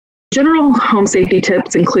General home safety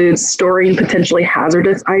tips include storing potentially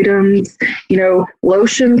hazardous items.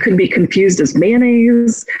 Lotion could be confused as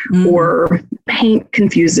mayonnaise or paint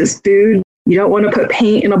confused as food. You don't want to put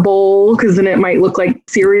paint in a bowl because then it might look like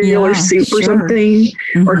cereal or soup or something,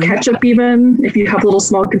 or ketchup even, if you have little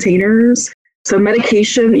small containers. So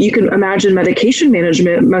medication, you can imagine medication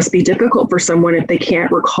management must be difficult for someone if they can't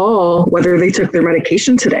recall whether they took their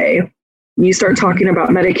medication today. You start talking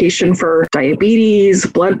about medication for diabetes,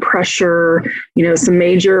 blood pressure, some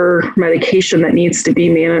major medication that needs to be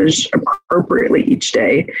managed appropriately each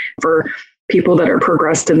day for people that are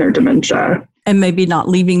progressed in their dementia. And maybe not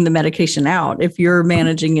leaving the medication out if you're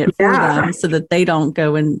managing it for them so that they don't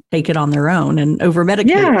go and take it on their own and over-medicate.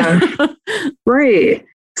 Yeah, right.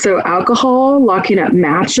 So alcohol, locking up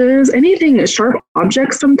matches, anything, sharp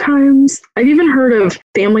objects sometimes. I've even heard of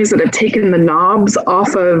families that have taken the knobs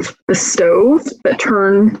off of the stove that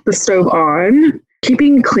turn the stove on,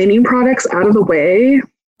 keeping cleaning products out of the way.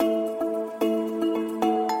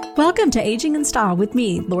 Welcome to Aging in Style with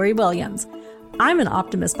me, Lori Williams. I'm an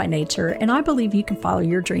optimist by nature, and I believe you can follow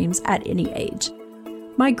your dreams at any age.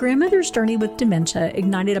 My grandmother's journey with dementia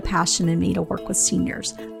ignited a passion in me to work with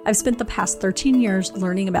seniors. I've spent the past 13 years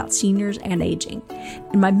learning about seniors and aging.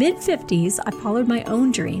 In my mid-50s, I followed my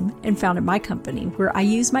own dream and founded my company, where I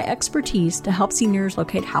use my expertise to help seniors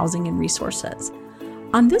locate housing and resources.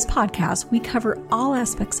 On this podcast, we cover all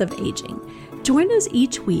aspects of aging. Join us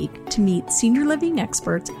each week to meet senior living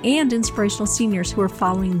experts and inspirational seniors who are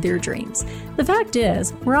following their dreams. The fact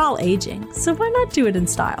is, we're all aging, so why not do it in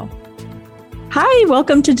style? Hi,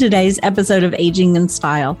 welcome to today's episode of Aging in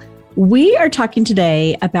Style. We are talking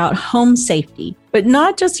today about home safety, but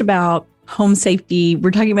not just about home safety.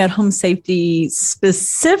 We're talking about home safety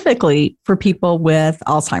specifically for people with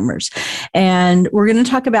Alzheimer's. And we're going to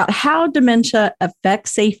talk about how dementia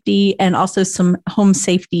affects safety and also some home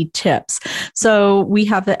safety tips. So we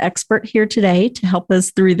have the expert here today to help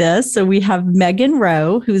us through this. So we have Megan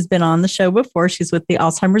Rowe, who's been on the show before. She's with the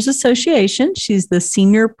Alzheimer's Association. She's the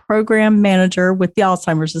Senior Program Manager with the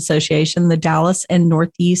Alzheimer's Association, the Dallas and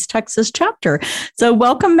Northeast Texas chapter. So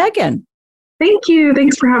welcome, Megan. Thank you.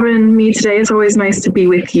 Thanks for having me today. It's always nice to be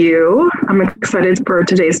with you. I'm excited for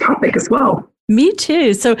today's topic as well. Me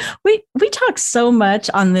too. So we talk so much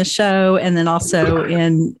on this show and then also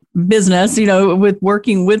in business, with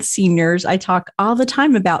working with seniors. I talk all the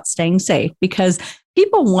time about staying safe because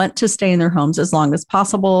people want to stay in their homes as long as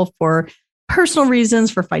possible for personal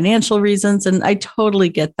reasons, for financial reasons. And I totally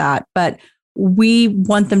get that. But we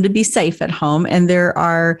want them to be safe at home. And there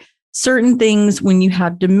are certain things when you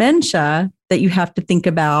have dementia that you have to think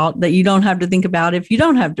about that you don't have to think about if you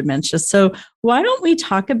don't have dementia. So why don't we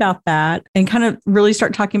talk about that and kind of really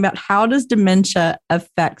start talking about how does dementia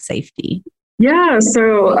affect safety? Yeah,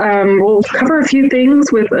 so we'll cover a few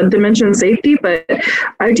things with dementia and safety, but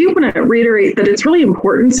I do want to reiterate that it's really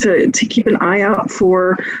important to keep an eye out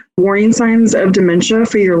for warning signs of dementia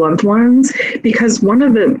for your loved ones, because one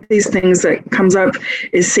of these things that comes up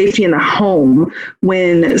is safety in the home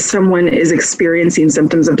when someone is experiencing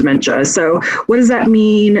symptoms of dementia. So what does that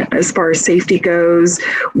mean as far as safety goes?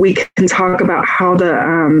 We can talk about how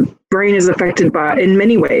the brain is affected in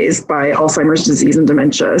many ways by Alzheimer's disease and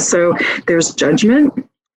dementia. So there's judgment,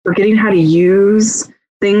 forgetting how to use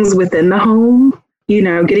things within the home,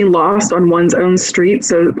 getting lost on one's own street.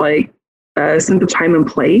 So like sense of time and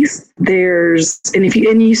place.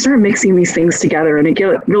 And you start mixing these things together and it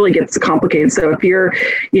really gets complicated. So if you're,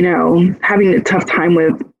 having a tough time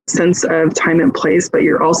with sense of time and place, but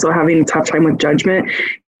you're also having a tough time with judgment,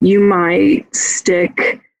 you might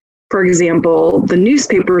stick, for example, the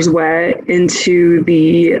newspaper's wet into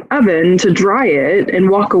the oven to dry it and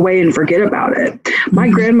walk away and forget about it. My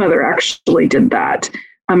grandmother actually did that,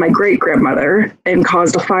 my great-grandmother, and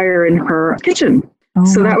caused a fire in her kitchen.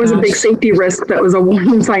 So that was a big safety risk. That was a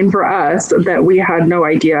warning sign for us that we had no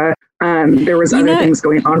idea there was other things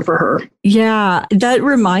going on for her. Yeah, that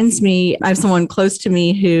reminds me, I have someone close to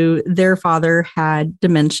me who their father had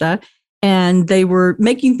dementia. And they were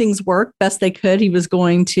making things work best they could. He was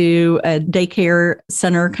going to a daycare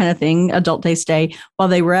center kind of thing, adult day stay, while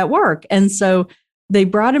they were at work. And so they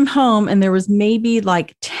brought him home and there was maybe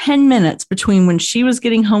like 10 minutes between when she was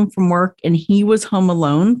getting home from work and he was home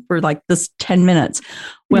alone for like this 10 minutes.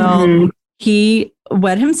 Well, he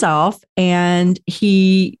wet himself and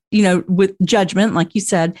he, with judgment, like you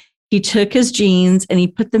said, he took his jeans and he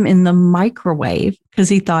put them in the microwave because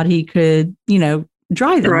he thought he could,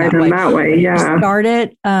 dry them that way. Yeah.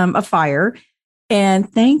 Started a fire. And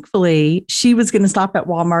thankfully, she was going to stop at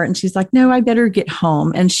Walmart and she's like, no, I better get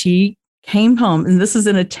home. And she came home. And this is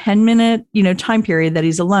in a 10-minute, time period that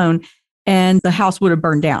he's alone. and the house would have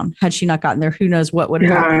burned down had she not gotten there. Who knows what would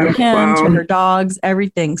have happened to him, to her dogs,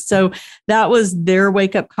 everything. So that was their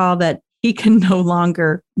wake up call that he can no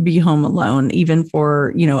longer be home alone, even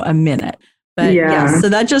for, a minute. But so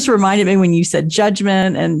that just reminded me when you said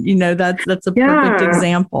judgment, and, that's a perfect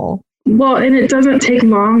example. Well, and it doesn't take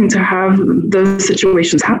long to have those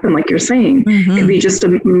situations happen, like you're saying. It could be just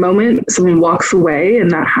a moment, someone walks away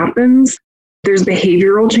and that happens. There's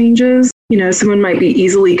behavioral changes. Someone might be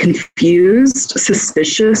easily confused,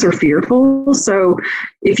 suspicious, or fearful. So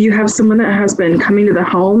if you have someone that has been coming to the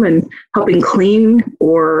home and helping clean,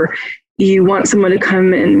 or you want someone to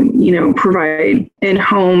come and, provide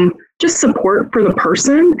in-home just support for the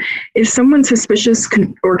person, if someone's suspicious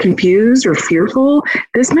or confused or fearful,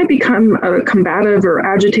 this might become a combative or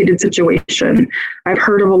agitated situation. I've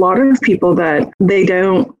heard of a lot of people that they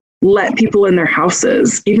don't let people in their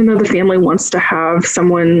houses, even though the family wants to have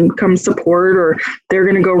someone come support, or they're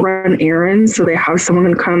going to go run errands. So they have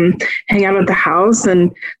someone come hang out at the house,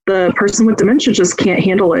 and the person with dementia just can't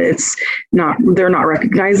handle it. They're not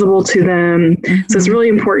recognizable to them. So it's really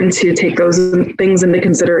important to take those things into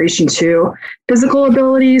consideration too. Physical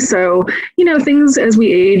ability. So, things as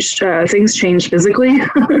we age, things change physically,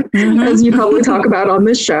 as you probably talk about on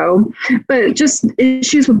this show, but just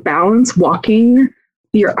issues with balance, walking,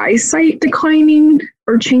 your eyesight declining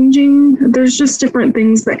or changing. There's just different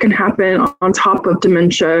things that can happen on top of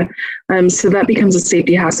dementia. So that becomes a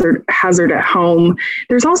safety hazard at home.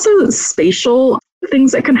 There's also spatial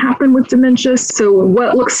things that can happen with dementia. So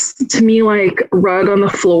what looks to me like rug on the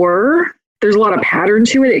floor, there's a lot of pattern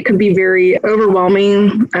to it. It could be very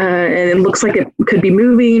overwhelming, and it looks like it could be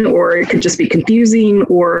moving, or it could just be confusing,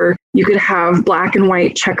 or you could have black and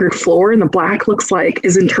white checkered floor, and the black looks like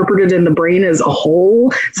is interpreted in the brain as a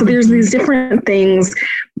whole. So there's these different things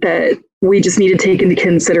that we just need to take into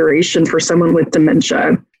consideration for someone with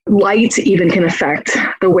dementia. Light even can affect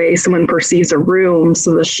the way someone perceives a room.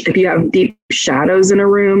 So if you have deep shadows in a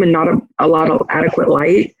room and not a lot of adequate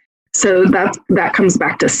light, so that comes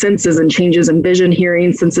back to senses and changes in vision,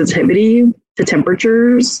 hearing, sensitivity to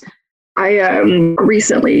temperatures. I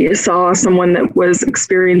recently saw someone that was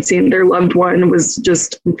experiencing their loved one was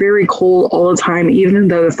just very cold all the time, even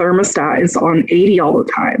though the thermostat is on 80 all the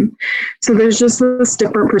time. So there's just this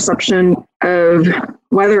different perception of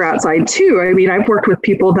weather outside too. I mean, I've worked with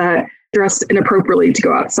people that dress inappropriately to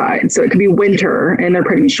go outside. So it could be winter and they're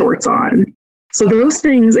putting shorts on. So those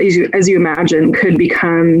things, as you imagine, could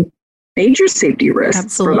become major safety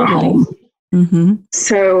risks for the home.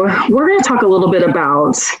 So we're going to talk a little bit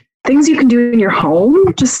about things you can do in your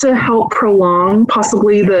home just to help prolong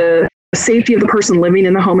possibly the safety of the person living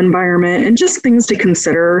in the home environment, and just things to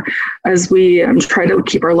consider as we try to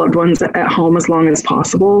keep our loved ones at home as long as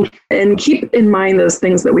possible. And keep in mind those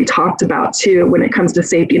things that we talked about too when it comes to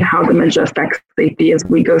safety and how dementia affects safety as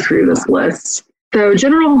we go through this list. So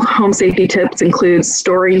general home safety tips include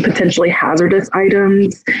storing potentially hazardous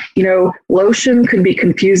items. Lotion could be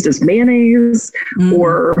confused as mayonnaise,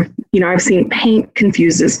 or, I've seen paint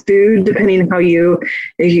confused as food, depending on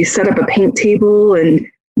if you set up a paint table and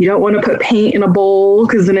you don't want to put paint in a bowl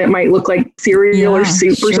because then it might look like cereal or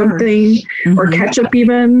soup or something, or ketchup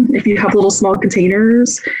even, if you have little small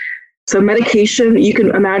containers. So medication, you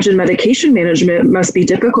can imagine medication management must be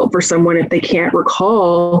difficult for someone if they can't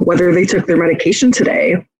recall whether they took their medication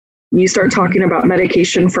today. You start talking about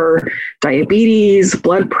medication for diabetes,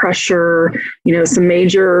 blood pressure, some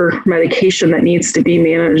major medication that needs to be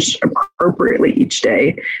managed appropriately each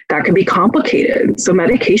day. That can be complicated. So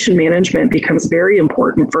medication management becomes very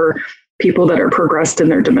important for people that are progressed in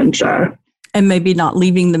their dementia. And maybe not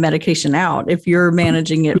leaving the medication out if you're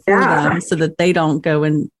managing it for them so that they don't go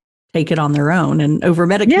and take it on their own and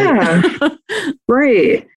over-medicate. Yeah,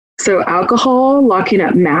 right. So alcohol, locking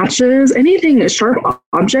up matches, anything, sharp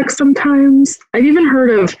objects sometimes. I've even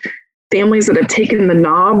heard of families that have taken the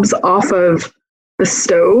knobs off of the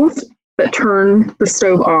stove that turn the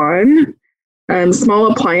stove on. Small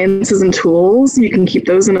appliances and tools, you can keep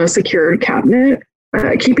those in a secured cabinet.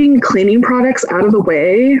 Keeping cleaning products out of the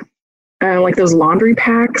way. Like those laundry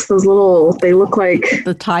packs, they look like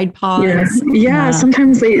the Tide Pods. Yeah.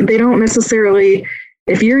 Sometimes they don't necessarily,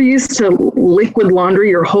 if you're used to liquid laundry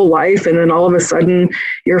your whole life, and then all of a sudden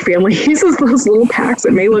your family uses those little packs,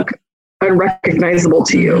 it may look unrecognizable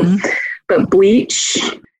to you. But bleach,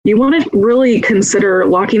 you want to really consider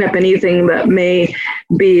locking up anything that may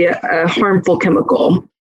be a harmful chemical.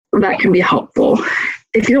 That can be helpful.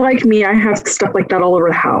 If you're like me, I have stuff like that all over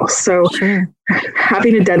the house. So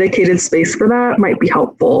having a dedicated space for that might be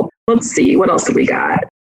helpful. Let's see, what else have we got?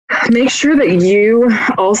 Make sure that you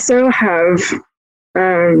also have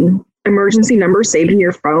emergency number saved in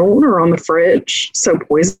your phone or on the fridge. So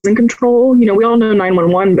poison control, we all know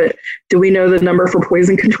 911, but do we know the number for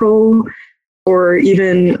poison control? Or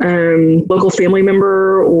even local family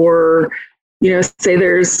member, or, say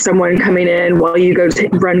there's someone coming in while you go to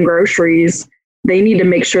run groceries, they need to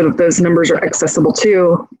make sure that those numbers are accessible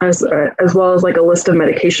too, as well as like a list of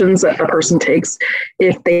medications that a person takes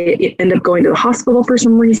if they end up going to the hospital for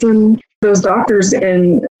some reason. Those doctors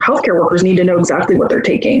and healthcare workers need to know exactly what they're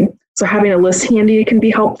taking. So having a list handy can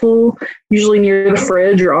be helpful, usually near the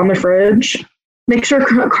fridge or on the fridge. Make sure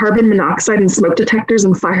carbon monoxide and smoke detectors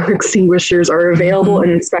and fire extinguishers are available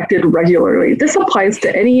and inspected regularly. This applies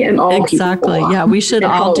to any and all Exactly. people. Yeah, we should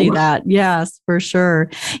all home. do that. Yes, for sure.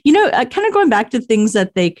 Kind of going back to things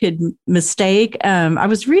that they could mistake. I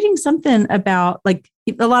was reading something about like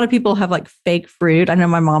a lot of people have like fake fruit. I know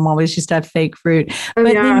my mom always used to have fake fruit, but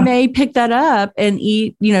they may pick that up and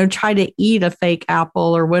eat, try to eat a fake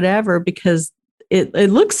apple or whatever because it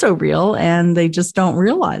looks so real and they just don't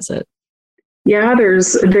realize it. Yeah,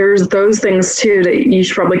 there's those things too that you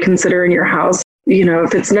should probably consider in your house.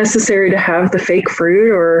 If it's necessary to have the fake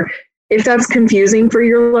fruit, or if that's confusing for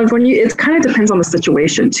your loved one, it kind of depends on the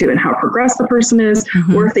situation too and how progressed the person is,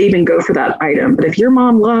 or if they even go for that item. But if your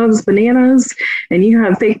mom loves bananas and you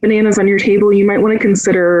have fake bananas on your table, you might want to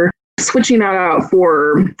consider switching that out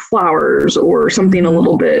for flowers or something a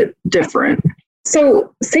little bit different.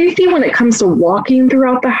 So safety when it comes to walking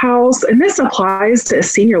throughout the house, and this applies to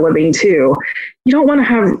senior living too. You don't want to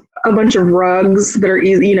have a bunch of rugs that are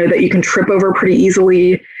easy, that you can trip over pretty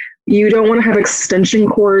easily. You don't want to have extension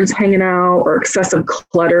cords hanging out or excessive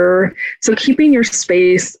clutter. So keeping your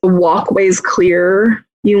space, walkways clear.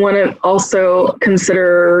 You want to also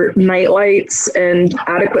consider night lights and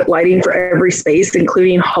adequate lighting for every space,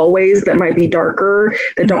 including hallways that might be darker,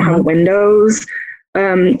 that don't have windows.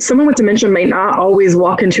 Someone with dementia may not always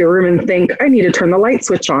walk into a room and think, I need to turn the light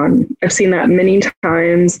switch on. I've seen that many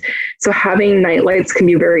times. So having night lights can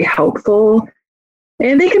be very helpful.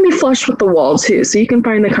 And they can be flush with the wall too. So you can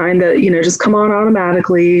find the kind that, just come on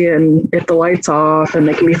automatically and if the light's off, and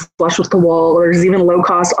they can be flush with the wall. Or there's even low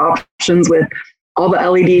cost options with all the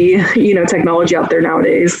LED, technology out there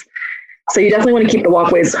nowadays. So you definitely want to keep the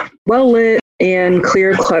walkways well lit and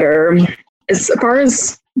clear clutter. As far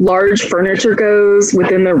as large furniture goes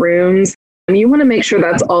within the rooms, you want to make sure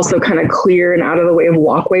that's also kind of clear and out of the way of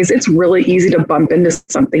walkways. It's really easy to bump into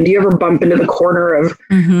something. Do you ever bump into the corner of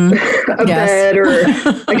a bed or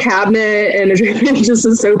a cabinet and it just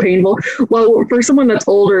is so painful? Well, for someone that's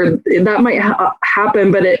older, that might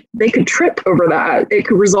happen, but they could trip over that. It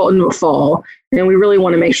could result in a fall. And we really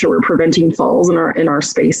want to make sure we're preventing falls in our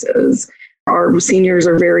spaces. Our seniors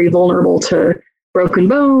are very vulnerable to broken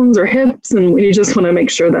bones or hips, and we just want to make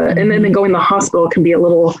sure that, and then going to the hospital can be a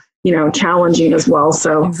little, challenging as well.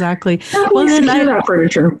 So exactly. Well, then that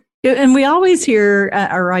furniture. And we always hear,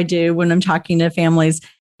 or I do when I'm talking to families,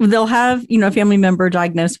 they'll have, a family member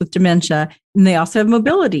diagnosed with dementia, and they also have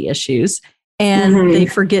mobility issues, and they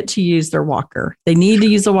forget to use their walker. They need to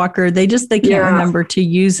use a walker. They can't remember to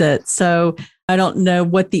use it. So I don't know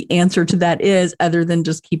what the answer to that is, other than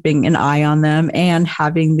just keeping an eye on them and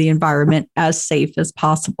having the environment as safe as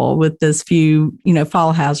possible with as few,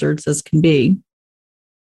 fall hazards as can be.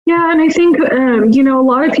 Yeah, and I think, a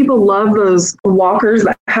lot of people love those walkers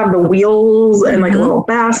that have the wheels and like a little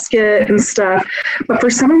basket and stuff. But for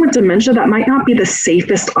someone with dementia, that might not be the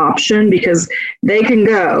safest option because they can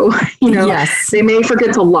go, they may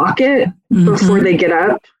forget to lock it before they get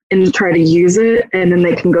up and try to use it, and then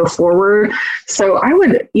they can go forward. So I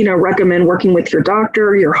would, recommend working with your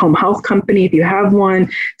doctor, your home health company, if you have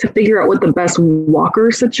one, to figure out what the best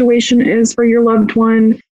walker situation is for your loved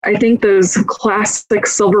one. I think those classic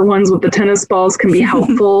silver ones with the tennis balls can be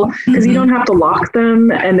helpful because you don't have to lock them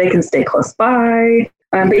and they can stay close by.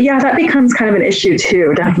 But yeah, that becomes kind of an issue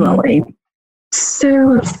too, definitely. So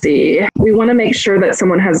let's see. We want to make sure that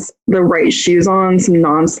someone has the right shoes on, some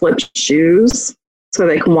non-slip shoes, so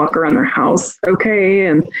they can walk around their house okay.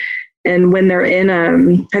 And when they're in,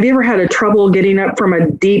 have you ever had a trouble getting up from a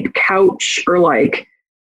deep couch or like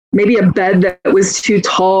maybe a bed that was too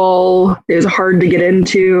tall, is hard to get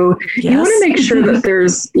into? Yes. You want to make sure that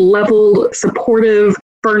there's leveled, supportive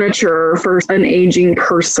furniture for an aging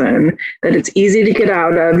person, that it's easy to get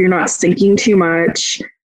out of. You're not sinking too much.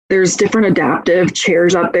 There's different adaptive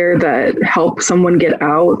chairs out there that help someone get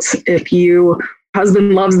out. If you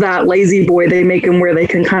husband loves that lazy boy, they make them where they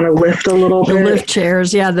can kind of lift a little bit. Lift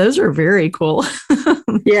chairs. Yeah, those are very cool.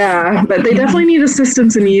 Yeah, but they definitely need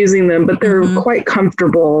assistance in using them, but they're quite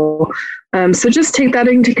comfortable. So just take that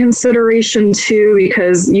into consideration too,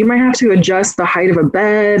 because you might have to adjust the height of a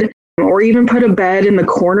bed or even put a bed in the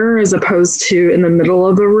corner as opposed to in the middle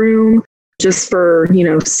of the room, just for,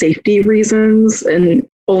 safety reasons, and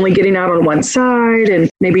only getting out on one side and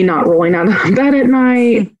maybe not rolling out of bed at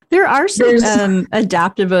night. There are some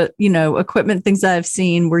adaptive, equipment things that I've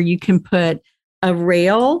seen where you can put a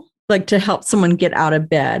rail, like to help someone get out of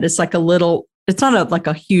bed. It's like it's not like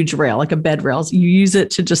a huge rail, like a bed rail. You use it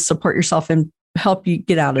to just support yourself and help you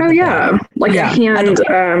get out of bed. Like a hand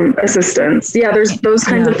assistance. Yeah, there's those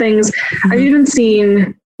kinds of things. Mm-hmm. I've even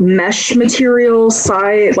seen mesh material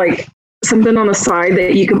side, like something on the side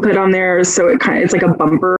that you can put on there, so it's like a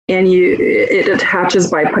bumper, and it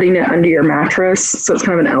attaches by putting it under your mattress, so it's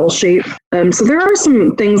kind of an L shape. So there are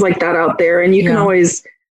some things like that out there, and you can always,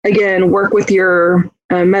 again, work with your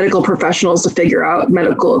medical professionals to figure out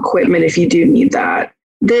medical equipment if you do need that.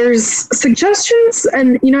 There's suggestions,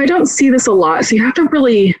 and I don't see this a lot, so you have to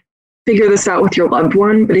really figure this out with your loved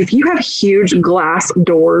one. But if you have huge glass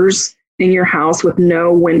doors in your house with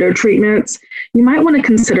no window treatments, you might want to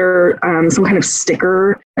consider some kind of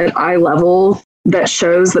sticker at eye level that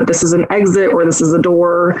shows that this is an exit or this is a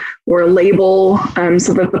door, or a label,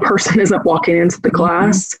 so that the person isn't walking into the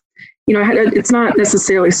glass. Mm-hmm. It's not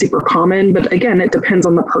necessarily super common, but again, it depends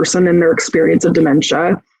on the person and their experience of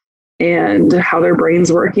dementia and how their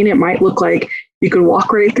brain's working. It might look like you could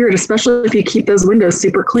walk right through it, especially if you keep those windows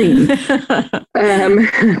super clean.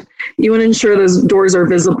 You want to ensure those doors are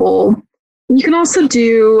visible. You can also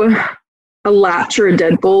do a latch or a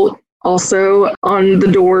deadbolt also on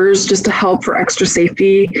the doors, just to help for extra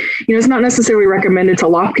safety. It's not necessarily recommended to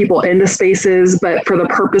lock people into spaces, but for the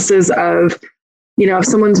purposes of, if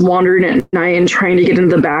someone's wandering at night and trying to get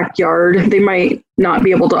into the backyard, they might not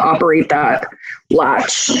be able to operate that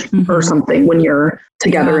latch or something when you're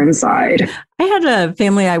together inside. I had a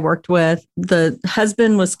family I worked with. The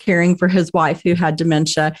husband was caring for his wife who had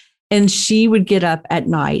dementia, and she would get up at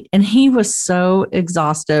night, and he was so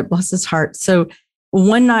exhausted, bless his heart. So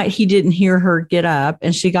one night he didn't hear her get up,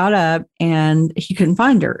 and she got up and he couldn't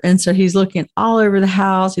find her. And so he's looking all over the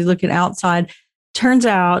house. He's looking outside. Turns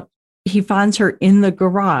out he finds her in the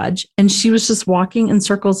garage, and she was just walking in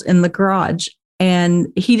circles in the garage, and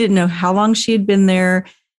he didn't know how long she had been there.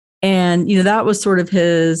 And, that was sort of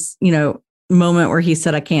his, moment where he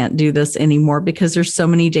said, I can't do this anymore because there's so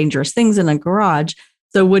many dangerous things in a garage.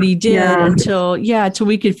 So what he did until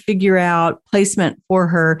we could figure out placement for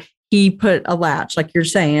her, he put a latch, like you're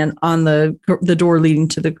saying, on the door leading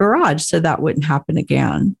to the garage, so that wouldn't happen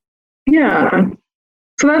again. Yeah.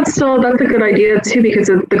 So that's a good idea too, because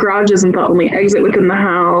the garage isn't the only exit within the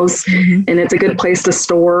house, and it's a good place to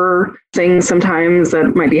store things sometimes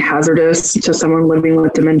that might be hazardous to someone living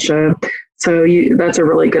with dementia. So that's a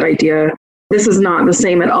really good idea. This is not the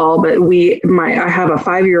same at all, but I have a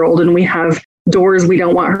 5-year-old, and we have doors we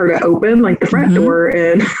don't want her to open, like the front door,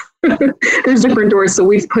 and there's different doors. So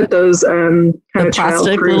we've put those kind of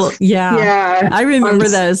childproof. Yeah. I remember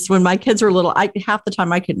those when my kids were little. Half the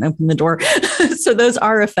time I couldn't open the door. So those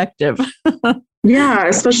are effective. Yeah,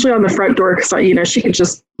 especially on the front door, because she could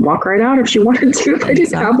just walk right out if she wanted to. If I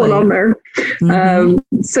didn't have one on there.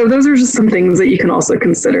 So those are just some things that you can also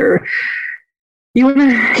consider. You want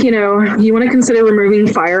to consider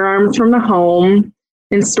removing firearms from the home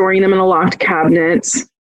and storing them in a locked cabinet.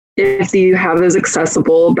 If you have those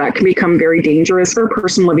accessible, that can become very dangerous for a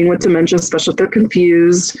person living with dementia, especially if they're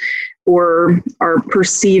confused or are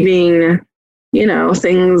perceiving,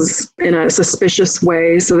 things in a suspicious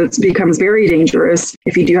way. So it becomes very dangerous.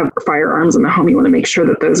 If you do have firearms in the home, you want to make sure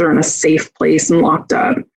that those are in a safe place and locked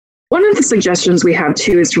up. One of the suggestions we have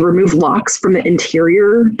too is to remove locks from the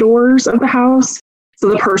interior doors of the house, so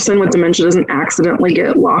the person with dementia doesn't accidentally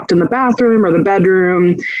get locked in the bathroom or the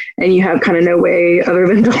bedroom, and you have kind of no way other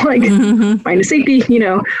than to find a safety,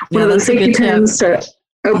 one of those safety pins to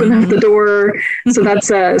open up the door. So that's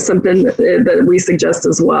something that we suggest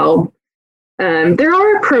as well. There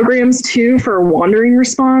are programs too for wandering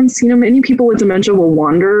response. Many people with dementia will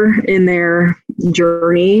wander in their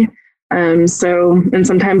journey. And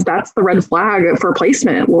sometimes that's the red flag for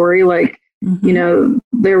placement, Lori.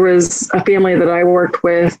 There was a family that I worked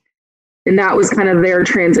with, and that was kind of their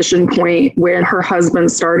transition point when her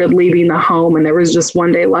husband started leaving the home. And there was just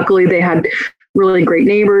one day, luckily they had really great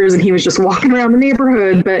neighbors, and he was just walking around the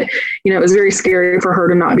neighborhood. But, it was very scary for her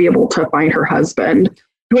to not be able to find her husband,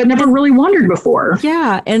 who had never really wandered before.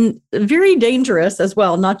 Yeah. And very dangerous as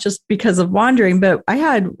well, not just because of wandering, but I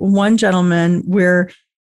had one gentleman where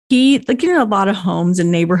a lot of homes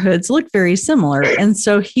and neighborhoods look very similar. And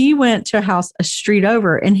so he went to a house a street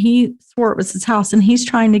over, and he swore it was his house, and he's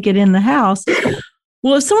trying to get in the house.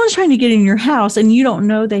 Well, if someone's trying to get in your house and you don't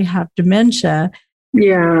know they have dementia,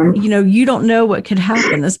 Yeah. You don't know what could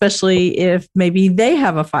happen, especially if maybe they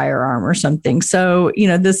have a firearm or something. So,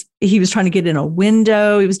 he was trying to get in a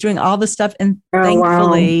window. He was doing all this stuff. And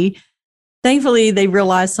thankfully they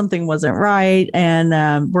realized something wasn't right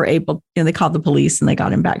and were able, they called the police and they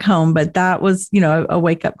got him back home. But that was, a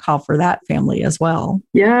wake up call for that family as well.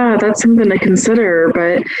 Yeah, that's something to consider.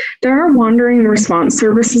 But there are wandering response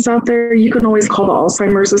services out there. You can always call the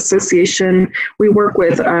Alzheimer's Association. We work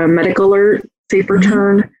with Medical Alert, Safe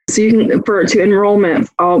Return. So you can, to enrollment,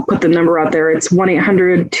 I'll put the number out there. It's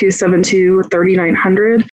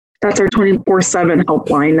 1-800-272-3900. That's our 24/7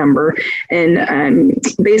 helpline number. And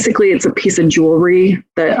basically it's a piece of jewelry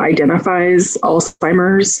that identifies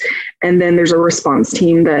Alzheimer's. And then there's a response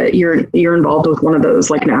team that you're involved with, one of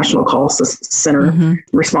those like National Call Center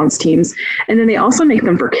response teams. And then they also make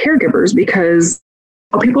them for caregivers because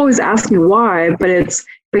people always ask me why, but it's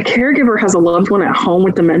the caregiver has a loved one at home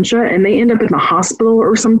with dementia and they end up in the hospital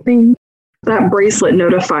or something. That bracelet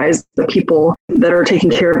notifies the people that are taking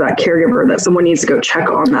care of that caregiver that someone needs to go check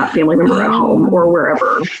on that family member at home or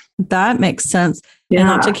wherever. That makes sense. Yeah. And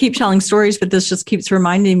not to keep telling stories, but this just keeps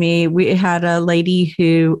reminding me, we had a lady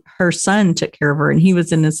who her son took care of her and he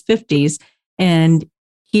was in his 50s and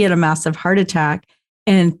he had a massive heart attack.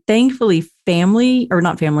 And thankfully, they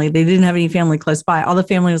didn't have any family close by. All the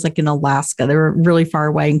family was like in Alaska. They were really far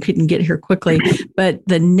away and couldn't get here quickly. But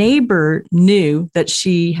the neighbor knew that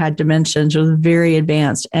she had dementia. She was very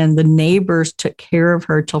advanced. And the neighbors took care of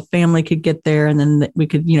her till family could get there. And then we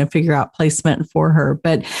could, figure out placement for her.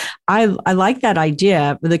 But I like that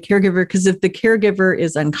idea with the caregiver, because if the caregiver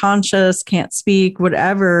is unconscious, can't speak,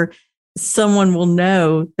 whatever, someone will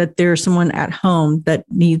know that there's someone at home that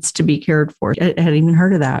needs to be cared for. I hadn't even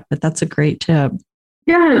heard of that, but that's a great tip.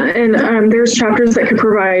 Yeah, and there's chapters that could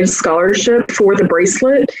provide scholarship for the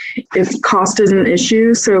bracelet if cost is an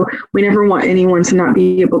issue. So we never want anyone to not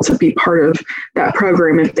be able to be part of that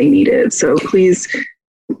program if they need it. So please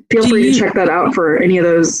feel free to check that out for any of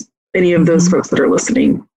those folks that are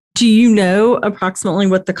listening. Do you know approximately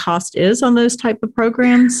what the cost is on those type of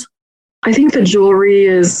programs? I think the jewelry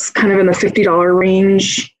is kind of in the $50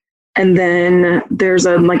 range. And then there's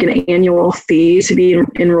an annual fee to be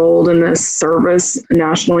enrolled in this service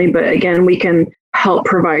nationally. But again, we can help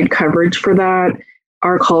provide coverage for that.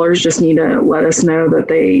 Our callers just need to let us know that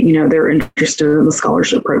they're interested in the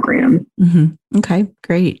scholarship program. Mm-hmm. Okay,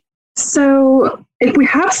 great. So if we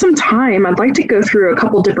have some time, I'd like to go through a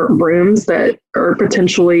couple different rooms that are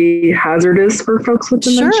potentially hazardous for folks with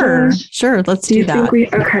dementia. Sure. Let's do that.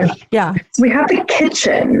 Okay. Yeah. So we have the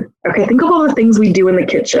kitchen. Okay. Think of all the things we do in the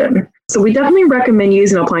kitchen. So we definitely recommend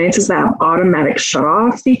using appliances that have automatic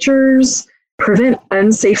shutoff features. Prevent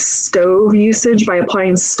unsafe stove usage by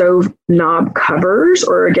applying stove knob covers,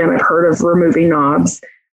 or again, I've heard of removing knobs.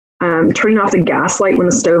 Turning off the gas light when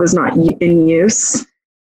the stove is not in use.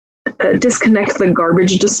 Disconnect the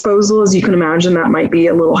garbage disposal. As you can imagine, that might be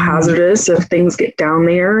a little hazardous if things get down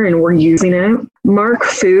there and we're using it. Mark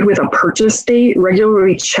food with a purchase date.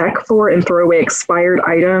 Regularly check for and throw away expired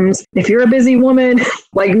items. If you're a busy woman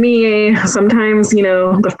like me, sometimes,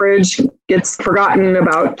 the fridge gets forgotten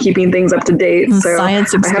about keeping things up to date. So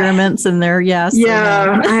science experiments in there, yes.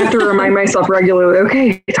 Yeah, I have to remind myself regularly,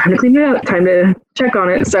 okay, time to clean it up, time to check on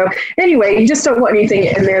it. So anyway, you just don't want anything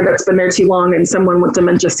in there that's been there too long and someone with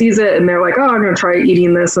dementia sees it and they're like, oh, I'm going to try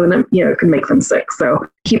eating this, and then it can make them sick. So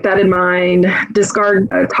keep that in mind. Discard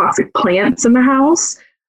toxic plants in the house.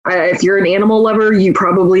 If you're an animal lover, you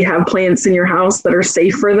probably have plants in your house that are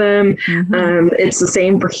safe for them. Mm-hmm. It's the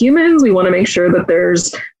same for humans. We want to make sure that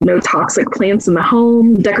there's no toxic plants in the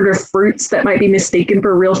home. Decorative fruits that might be mistaken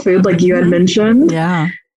for real food, like you had mentioned. Yeah.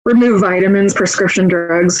 Remove vitamins, prescription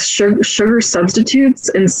drugs, sugar substitutes,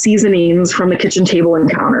 and seasonings from the kitchen table and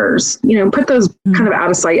counters. Put those kind of out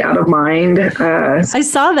of sight, out of mind. I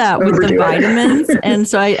saw that with the vitamins. And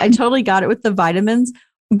so I totally got it with the vitamins.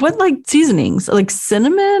 What seasonings, like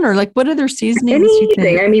cinnamon, or what other seasonings?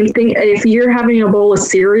 Anything. I mean, if you're having a bowl of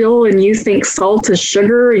cereal and you think salt is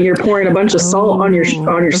sugar and you're pouring a bunch of salt on your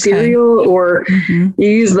cereal, or you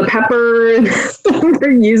use the pepper and they're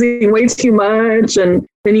using way too much, and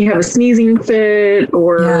then you have a sneezing fit,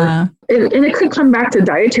 or and it could come back to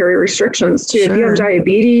dietary restrictions too. Sure. If you have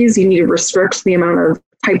diabetes, you need to restrict the amount of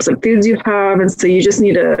types of foods you have, and so you just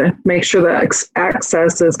need to make sure that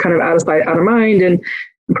access is kind of out of sight, out of mind, and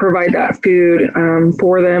provide that food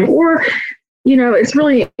for them. Or, it's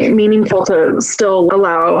really meaningful to still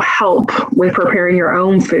allow help with preparing your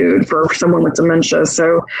own food for someone with dementia.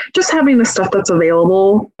 So just having the stuff that's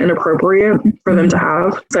available and appropriate for them to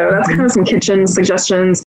have. So that's kind of some kitchen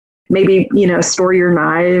suggestions. Maybe, store your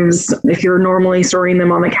knives. If you're normally storing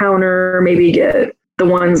them on the counter, maybe get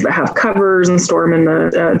the ones that have covers and store them in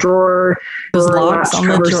the drawer. Those locks on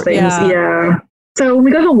the drawer. Things. Yeah. So when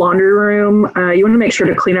we go to the laundry room, you want to make sure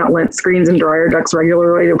to clean out lint screens and dryer ducts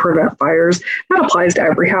regularly to prevent fires. That applies to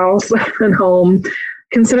every house and home.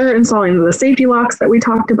 Consider installing the safety locks that we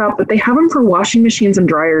talked about, but they have them for washing machines and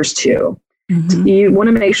dryers too. Mm-hmm. You want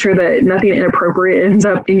to make sure that nothing inappropriate ends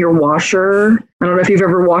up in your washer. I don't know if you've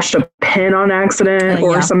ever washed a pen on accident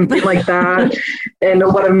or something like that, and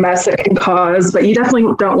what a mess it can cause. But you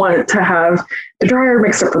definitely don't want it to have the dryer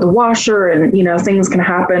mixed up with the washer, and things can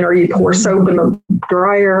happen, or you pour soap in the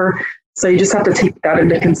dryer. So you just have to take that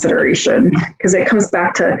into consideration, because it comes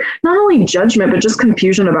back to not only judgment, but just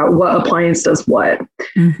confusion about what appliance does what.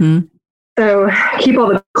 Mm-hmm. So keep all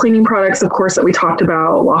the cleaning products, of course, that we talked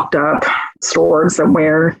about locked up, stored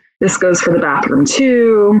somewhere. This goes for the bathroom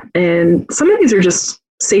too. And some of these are just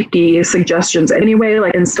safety suggestions anyway,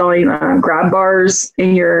 like installing grab bars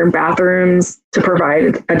in your bathrooms to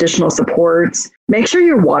provide additional supports. Make sure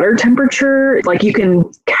your water temperature, like you can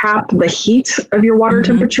cap the heat of your water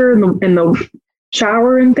temperature in the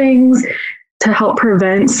shower and things to help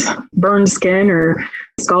prevent burned skin or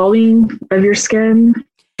scalding of your skin.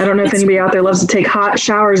 I don't know if anybody out there loves to take hot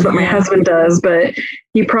showers, but my husband does. But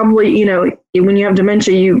you probably, when you have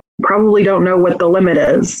dementia, you probably don't know what the limit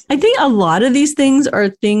is. I think a lot of these things are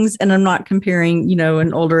things, and I'm not comparing,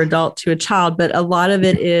 an older adult to a child, but a lot of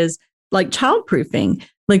it is like childproofing.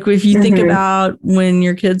 Like if you think about when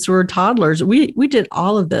your kids were toddlers, we did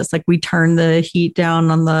all of this. Like we turned the heat down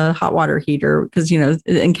on the hot water heater because,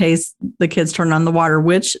 in case the kids turned on the water,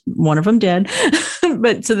 which one of them did,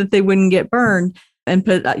 but so that they wouldn't get burned. And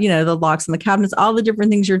put, the locks on the cabinets, all the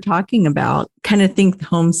different things you're talking about. Kind of think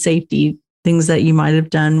home safety, things that you might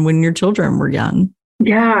have done when your children were young.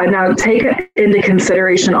 Yeah. Now take into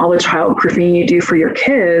consideration all the childproofing you do for your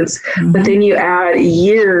kids, but then you add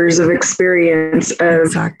years of experience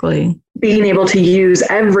of being able to use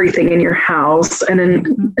everything in your house. And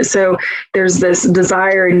then, so there's this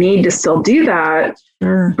desire and need to still do that.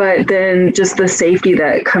 Sure. But then just the safety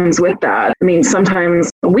that comes with that. I mean, sometimes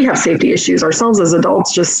we have safety issues ourselves as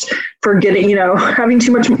adults, just forgetting, having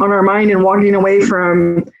too much on our mind and walking away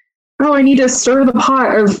from, oh, I need to stir the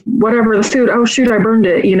pot of whatever the food. Oh, shoot, I burned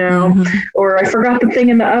it, or I forgot the thing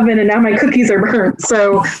in the oven and now my cookies are burnt.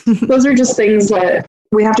 So those are just things that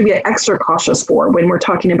we have to be extra cautious for when we're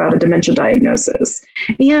talking about a dementia diagnosis.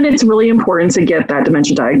 And it's really important to get that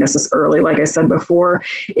dementia diagnosis early. Like I said before,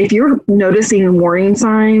 if you're noticing warning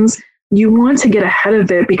signs, you want to get ahead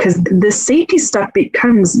of it, because the safety stuff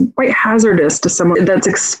becomes quite hazardous to someone that's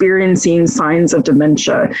experiencing signs of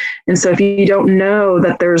dementia. And so if you don't know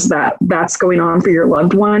that that's going on for your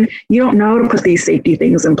loved one, you don't know to put these safety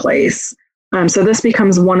things in place. So this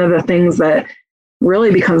becomes one of the things that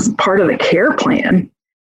really becomes part of the care plan.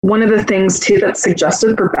 One of the things too that's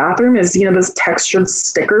suggested for bathroom is, those textured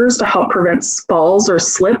stickers to help prevent falls or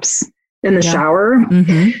slips in the shower.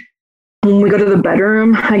 Mm-hmm. When we go to the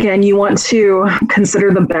bedroom, again, you want to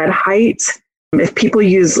consider the bed height. If people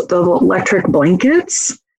use the electric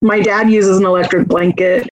blankets, my dad uses an electric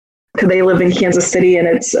blanket because they live in Kansas City and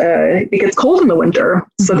it gets cold in the winter.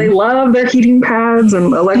 So they love their heating pads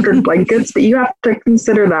and electric blankets, but you have to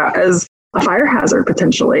consider that as a fire hazard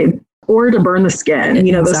potentially, or to burn the skin.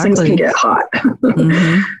 Those things can get hot.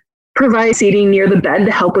 Provide seating near the bed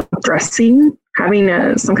to help with dressing.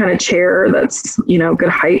 Having some kind of chair that's, good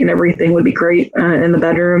height and everything would be great in the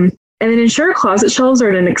bedroom. And then ensure closet shelves are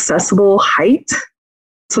at an accessible height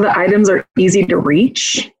so that items are easy to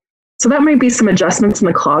reach. So that might be some adjustments in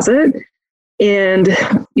the closet. And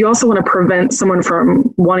you also want to prevent someone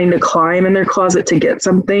from wanting to climb in their closet to get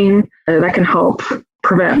something. That can help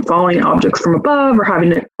prevent falling objects from above or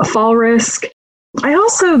having a fall risk. I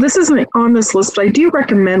also, this isn't on this list, but I do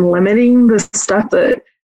recommend limiting the stuff that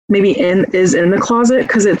maybe is in the closet,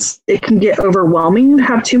 because it can get overwhelming to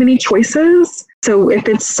have too many choices. So if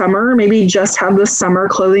it's summer, maybe just have the summer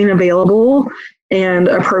clothing available and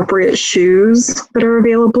appropriate shoes that are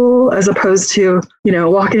available, as opposed to,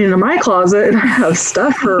 walking into my closet and I have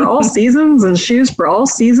stuff for all seasons and shoes for all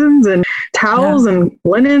seasons and towels and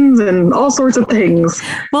linens and all sorts of things.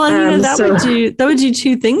 Well, and that would do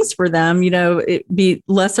two things for them. It'd be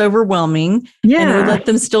less overwhelming. Yeah. And it would let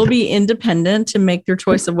them still be independent to make their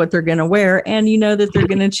choice of what they're going to wear. And that they're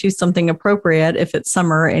going to choose something appropriate if it's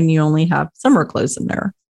summer and you only have summer clothes in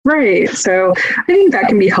there. Right. So I think that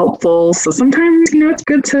can be helpful. So sometimes, it's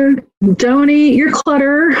good to donate your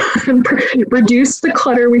clutter and reduce the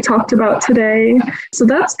clutter we talked about today. So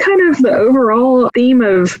that's kind of the overall theme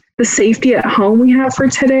of the safety at home we have for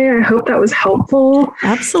today. I hope that was helpful.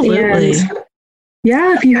 Absolutely. And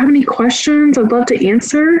if you have any questions, I'd love to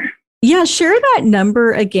answer. Yeah, share that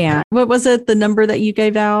number again. What was it, the number that you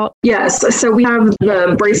gave out? Yes. So we have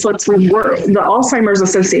the bracelets. The Alzheimer's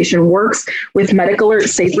Association works with Medical Alert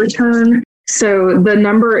Safe Return. So the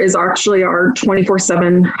number is actually our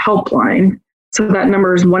 24/7 helpline. So that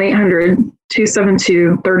number is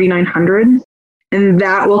 1-800-272-3900. And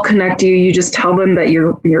that will connect you. You just tell them that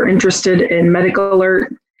you're interested in Medical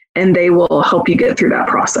Alert, and they will help you get through that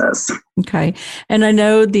process. Okay. And I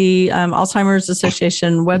know the Alzheimer's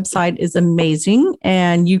Association website is amazing,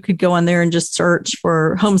 and you could go on there and just search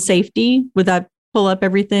for home safety. Would that pull up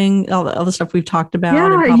everything, all the stuff we've talked about?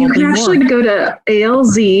 Yeah, you can actually go to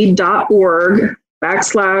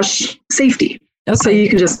alz.org/safety. Okay. So you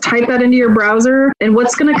can just type that into your browser. And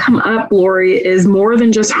what's going to come up, Lori, is more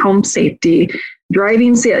than just home safety.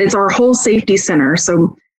 Driving, it's our whole safety center.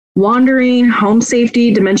 So wandering, home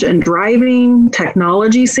safety, dementia and driving,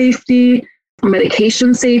 technology safety,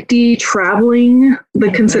 medication safety, traveling,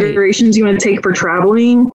 the considerations you want to take for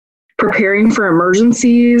traveling, preparing for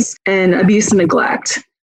emergencies, and abuse and neglect.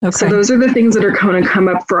 Okay. So those are the things that are going to come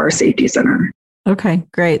up for our safety center. Okay,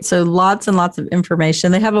 great. So lots and lots of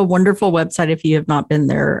information. They have a wonderful website if you have not been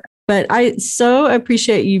there. But I so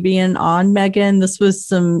appreciate you being on, Megan. This was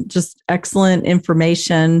some just excellent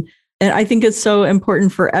information. And I think it's so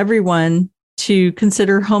important for everyone to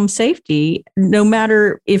consider home safety, no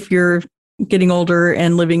matter if you're getting older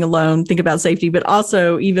and living alone, think about safety, but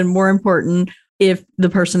also even more important, if the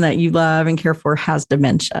person that you love and care for has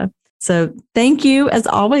dementia. So thank you, as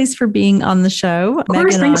always, for being on the show. Of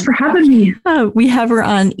course, thanks for having me. We have her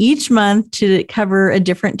on each month to cover a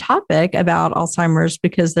different topic about Alzheimer's,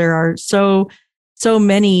 because there are so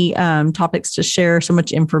many topics to share, so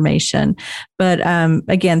much information. But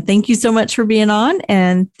again, thank you so much for being on,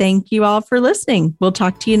 and thank you all for listening. We'll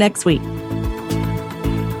talk to you next week.